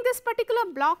reading this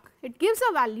particular block it gives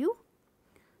a value.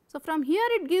 So, from here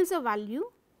it gives a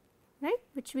value, right,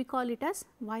 which we call it as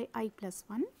yi plus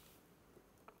 1, and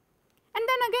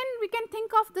then again we can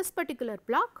think of this particular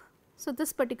block. So,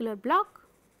 this particular block,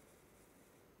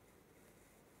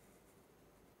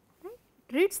 right,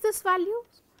 it reads this value.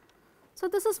 So,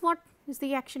 this is what is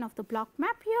the action of the block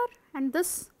map here, and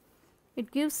this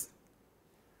it gives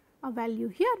a value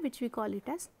here which we call it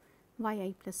as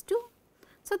yi plus 2.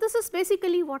 So, this is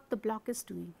basically what the block is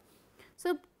doing.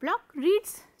 So, block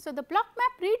reads, so the block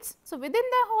map reads, so within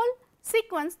the whole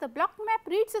sequence the block map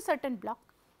reads a certain block,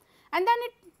 and then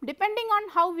it, depending on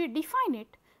how we define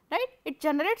it, right, it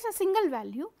generates a single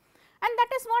value, and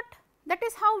that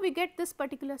is how we get this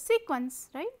particular sequence,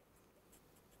 right,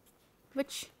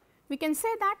 which we can say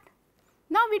that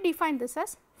now we define this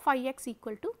as phi x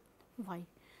equal to y.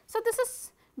 So, this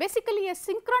is basically a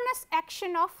synchronous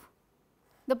action of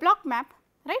the block map,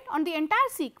 right, on the entire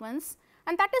sequence,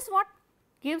 and that is what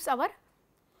gives our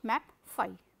map phi.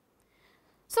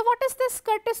 So, what is this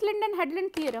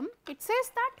Curtis-Linden-Hedlund theorem? It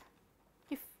says that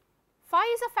if phi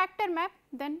is a factor map,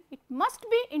 then it must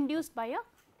be induced by a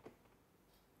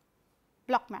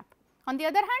block map. On the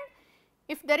other hand,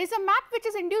 if there is a map which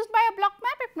is induced by a block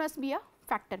map, it must be a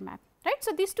factor map, right.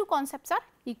 So, these two concepts are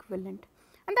equivalent,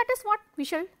 and that is what we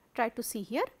shall try to see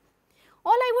here.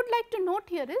 All I would like to note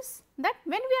here is that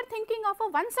when we are thinking of a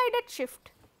one-sided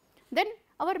shift, then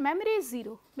our memory is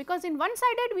 0, because in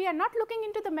one-sided we are not looking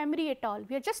into the memory at all,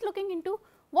 we are just looking into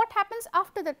what happens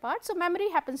after that part. So, memory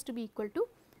happens to be equal to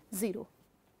 0.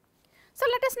 So,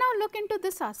 let us now look into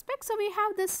this aspect. So, we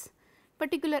have this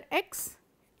particular x,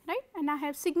 right, and I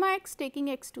have sigma x taking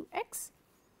x to x,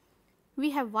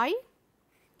 we have y,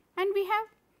 and we have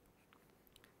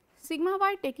sigma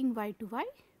y taking y to y,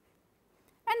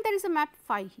 and there is a map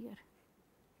phi here.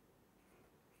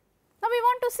 Now, we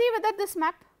want to see whether this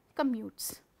map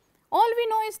commutes. All we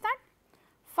know is that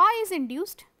phi is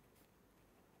induced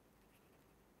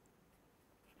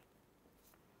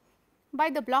by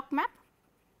the block map,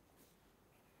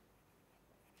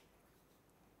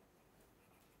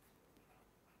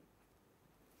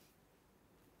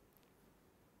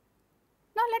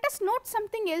 now let us note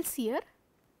something else here.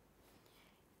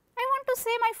 I want to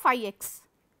say my phi x,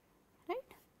 right,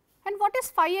 and what is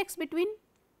phi x between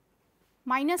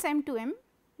minus m to m?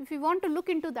 If we want to look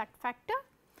into that factor,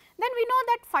 then we know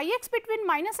that phi x between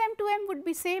minus m to m would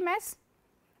be same as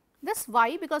this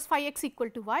y, because phi x equal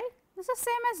to y, this is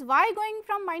same as y going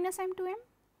from minus m to m.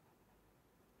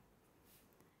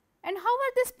 And how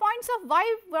are these points of y,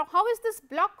 how is this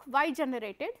block y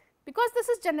generated? Because this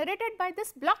is generated by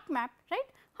this block map, right,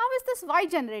 how is this y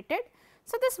generated?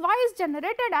 So, this y is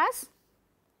generated as,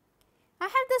 I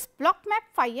have this block map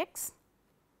phi x,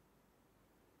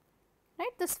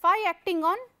 right, this phi acting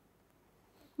on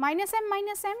minus m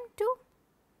to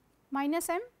minus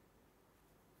m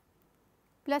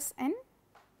plus n,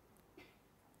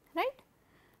 right.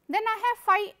 Then I have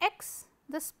phi x,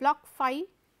 this block phi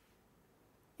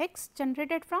x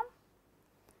generated from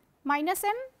minus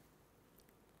m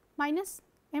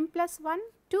plus 1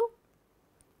 to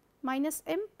minus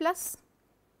m plus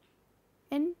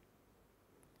n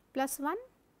plus 1,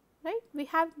 right. We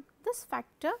have this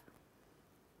factor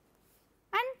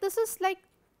and this is like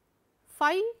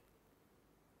phi,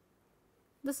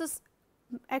 this is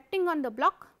acting on the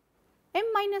block m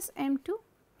minus m to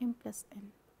m plus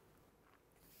n,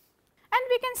 and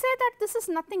we can say that this is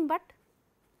nothing but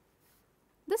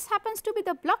this happens to be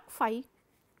the block phi,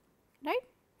 right,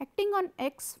 acting on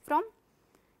x from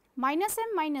minus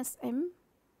m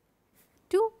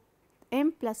to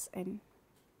m plus n.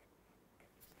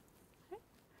 Right.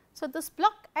 So, this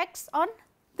block acts on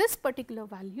this particular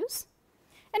values,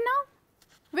 and now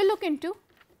we will look into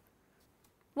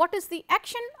what is the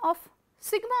action of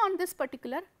sigma on this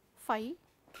particular phi.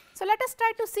 So, let us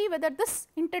try to see whether this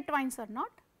intertwines or not.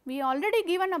 We already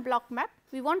given a block map,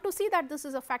 we want to see that this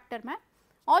is a factor map.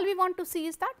 All we want to see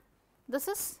is that this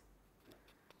is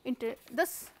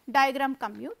this diagram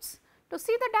commutes. To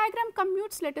see the diagram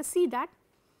commutes, let us see that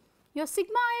your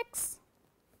sigma x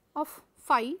of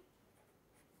phi,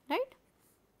 right,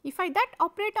 if I that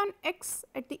operate on x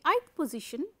at the ith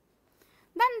position,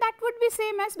 then that would be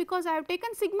same as, because I have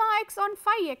taken sigma x on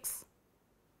phi x,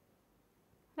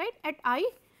 right, at I,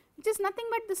 which is nothing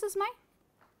but this is my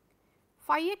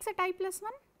phi x at I plus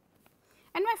 1,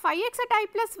 and my phi x at I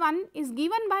plus 1 is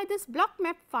given by this block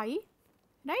map phi,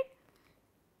 right,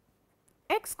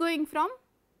 x going from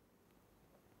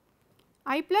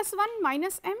I plus 1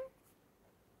 minus m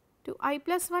to I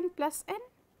plus 1 plus n,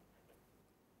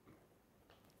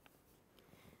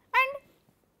 and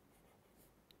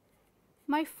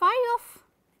my phi of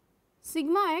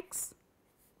sigma x,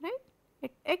 right,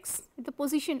 at x at the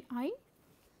position I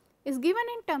is given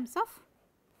in terms of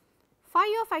phi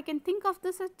of, I can think of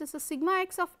this as this is sigma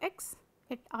x of x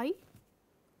at I,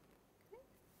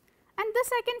 and this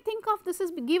I can think of this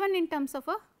is given in terms of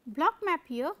a block map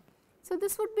here. So,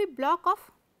 this would be block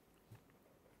of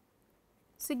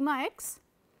sigma x,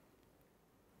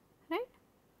 right,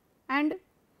 and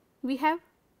we have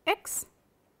x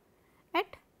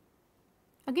at,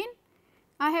 again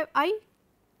I have I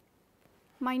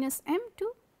minus m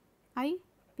to I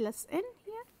plus n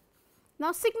here.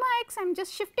 Now, sigma x I am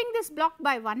just shifting this block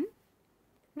by 1,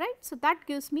 right. So, that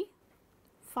gives me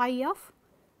phi of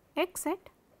x at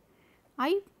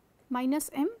I minus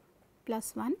m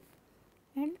plus 1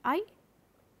 and I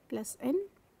plus n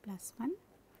plus 1.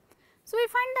 So, we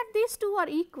find that these two are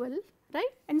equal,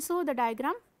 right, and so the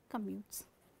diagram commutes.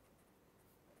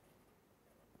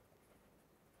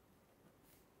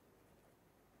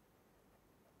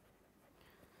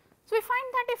 So, we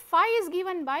find that if phi is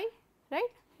given by, right,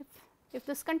 if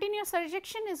this continuous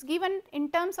surjection is given in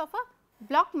terms of a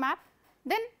block map,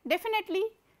 then definitely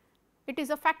it is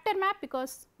a factor map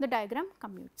because the diagram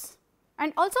commutes.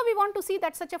 And also we want to see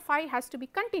that such a phi has to be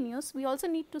continuous, we also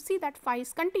need to see that phi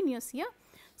is continuous here.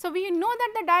 So, we know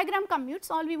that the diagram commutes,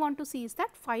 all we want to see is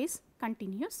that phi is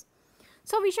continuous.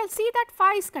 So, we shall see that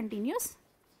phi is continuous,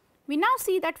 we now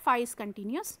see that phi is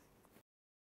continuous.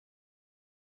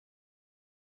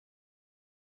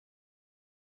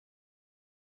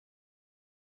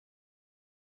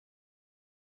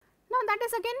 Now, that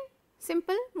is again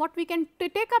simple, what we can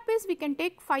take up is we can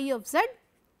take phi of z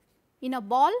in a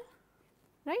ball,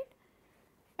 right,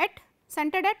 at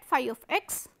centered at phi of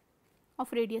x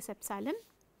of radius epsilon.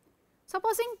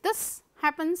 Supposing this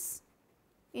happens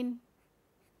in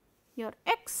your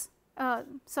x,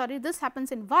 this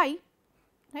happens in y,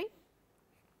 right.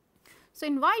 So,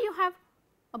 in y you have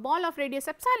a ball of radius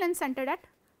epsilon centered at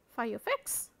phi of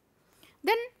x,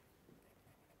 then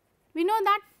we know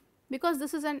that because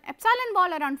this is an epsilon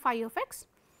ball around phi of x,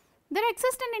 there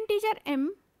exists an integer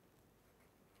m,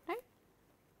 right,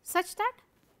 such that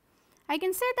I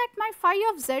can say that my phi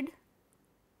of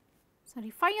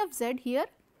z here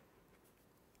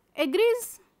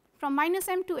agrees from minus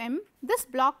m to m, this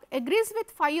block agrees with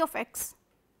phi of x,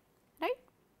 right,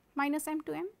 minus m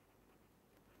to m.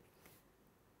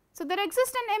 So, there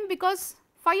exists an m because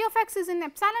phi of x is in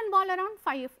epsilon ball around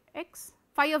phi of x,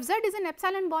 phi of z is in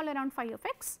epsilon ball around phi of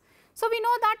x. So, we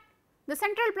know that the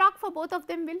central block for both of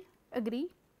them will agree,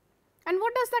 and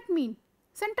what does that mean?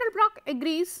 Central block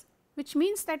agrees, which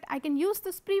means that I can use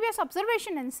this previous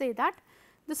observation and say that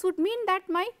this would mean that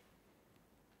my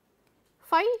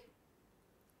phi,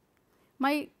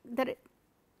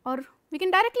 or we can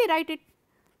directly write it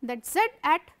that z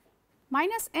at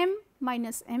minus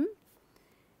m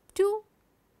to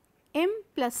m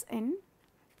plus n,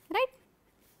 right.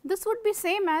 This would be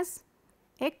same as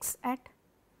x at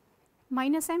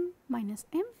minus m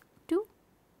to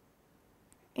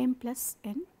m plus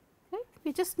n, right.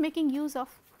 We are just making use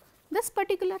of this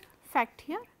particular fact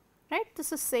here, right.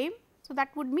 This is same. So,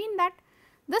 that would mean that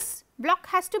this block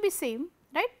has to be same,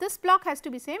 right. This block has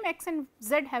to be same, x and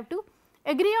z have to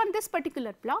agree on this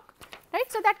particular block,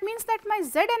 right. So, that means that my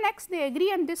z and x, they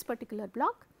agree on this particular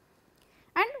block.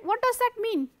 And what does that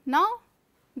mean? Now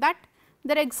that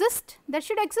there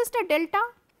should exist a delta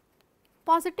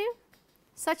positive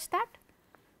such that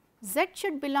z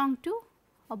should belong to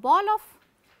a ball of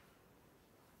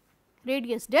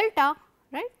radius delta,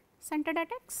 right, centered at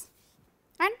x,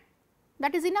 and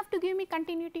that is enough to give me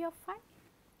continuity of phi,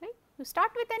 right. You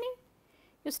start with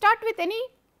any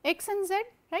x and z,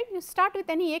 right, you start with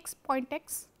any x point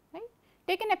x, right,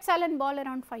 take an epsilon ball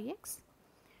around phi x.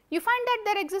 You find that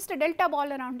there exists a delta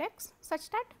ball around x such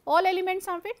that all elements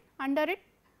of it under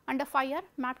phi are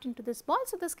mapped into this ball.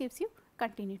 So, this gives you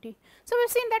continuity. So, we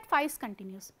have seen that phi is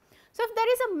continuous. So, if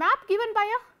there is a map given by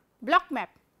a block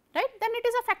map, right, then it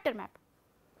is a factor map,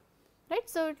 right.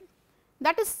 So,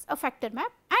 that is a factor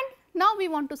map, and now we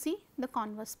want to see the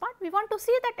converse part. We want to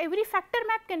see that every factor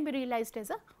map can be realized as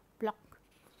a block.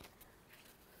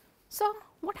 So,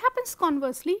 what happens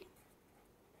conversely?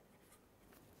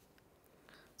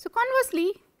 So,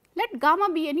 conversely, let gamma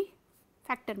be any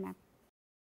factor map.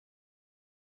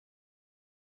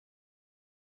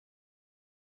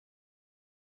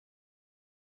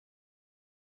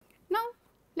 Now,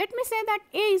 let me say that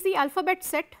A is the alphabet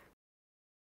set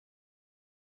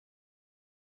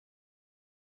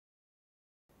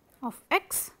of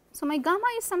x. So, my gamma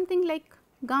is something like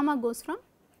gamma goes from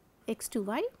x to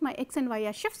y, my x and y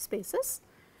are shift spaces,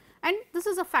 and this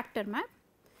is a factor map.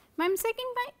 I am taking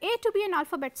my A to be an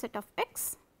alphabet set of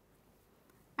x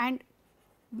and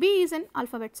B is an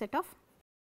alphabet set of .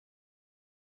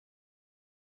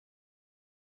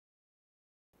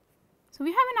 So,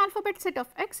 we have an alphabet set of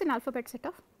x and alphabet set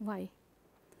of y.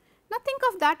 Now, think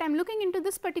of that, I am looking into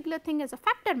this particular thing as a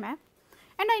factor map,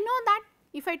 and I know that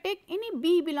if I take any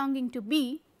B belonging to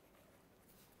B,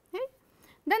 right,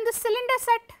 then the cylinder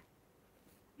set,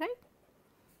 right,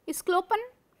 is Klopen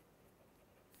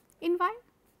in Y.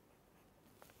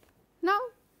 Now,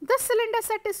 this cylinder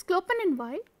set is Klopen in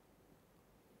Y,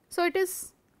 so it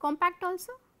is compact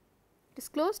also, it is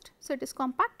closed, so it is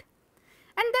compact,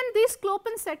 and then these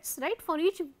Klopen sets, right, for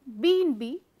each B in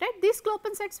B, right, these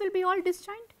Klopen sets will be all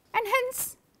disjoint, and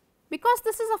hence because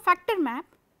this is a factor map,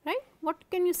 right, what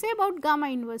can you say about gamma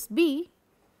inverse B?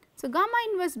 So, gamma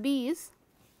inverse B is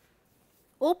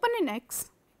open in X.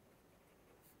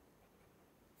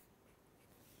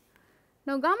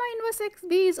 Now, gamma inverse X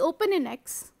B is open in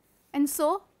X, and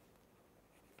so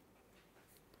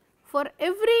for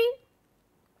every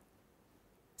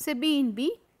say B in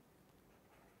B,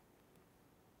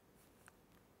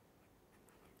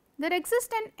 there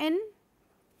exists an n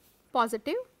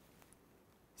positive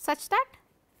such that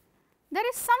there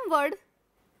is some word,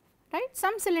 right,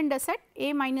 some cylinder set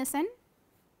A minus n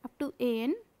up to A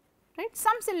n, right,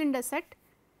 some cylinder set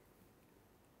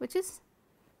which is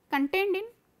contained in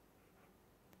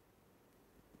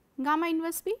gamma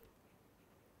inverse B,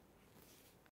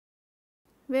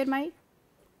 where my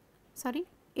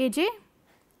Aj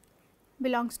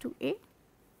belongs to A,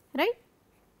 right,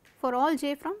 for all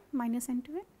j from minus n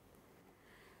to n.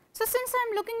 So, since I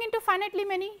am looking into finitely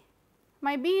many,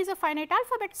 my B is a finite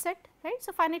alphabet set, right,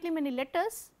 so finitely many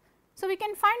letters. So, we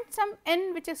can find some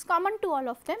n which is common to all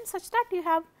of them such that you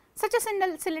have such a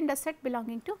cylinder set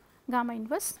belonging to gamma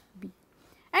inverse B,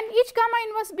 and each gamma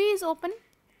inverse B is open,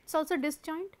 it is also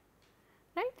disjoint,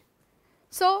 right.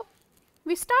 So,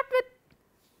 we start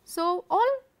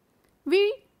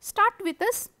with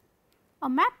is a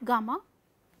map gamma,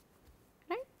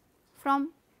 right,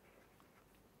 from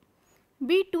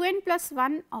B to n plus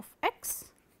 1 of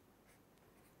x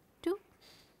to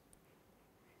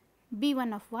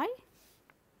B1 of y,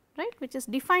 right, which is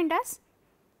defined as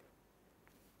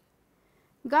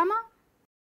gamma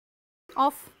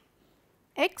of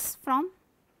x from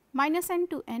minus n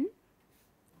to n,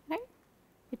 right,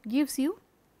 it gives you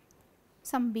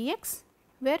some Bx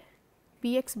where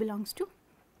Bx belongs to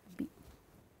B.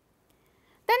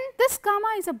 Then this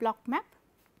gamma is a block map,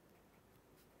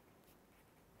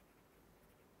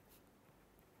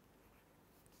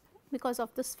 because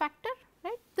of this factor,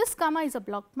 right, this gamma is a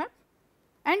block map,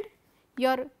 and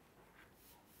your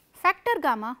factor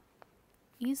gamma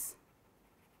is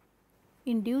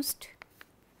induced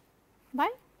by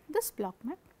this block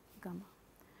map gamma.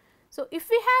 So, if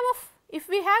we have if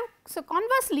we have, so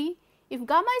conversely if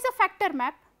gamma is a factor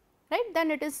map, right,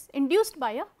 then it is induced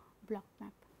by a block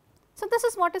map. So, this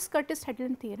is what is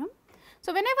Curtis-Hedlund theorem.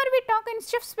 So, whenever we talk in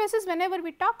shift spaces, whenever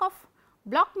we talk of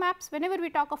block maps, whenever we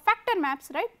talk of factor maps,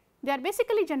 right, they are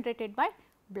basically generated by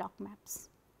block maps.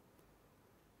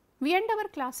 We end our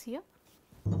class here.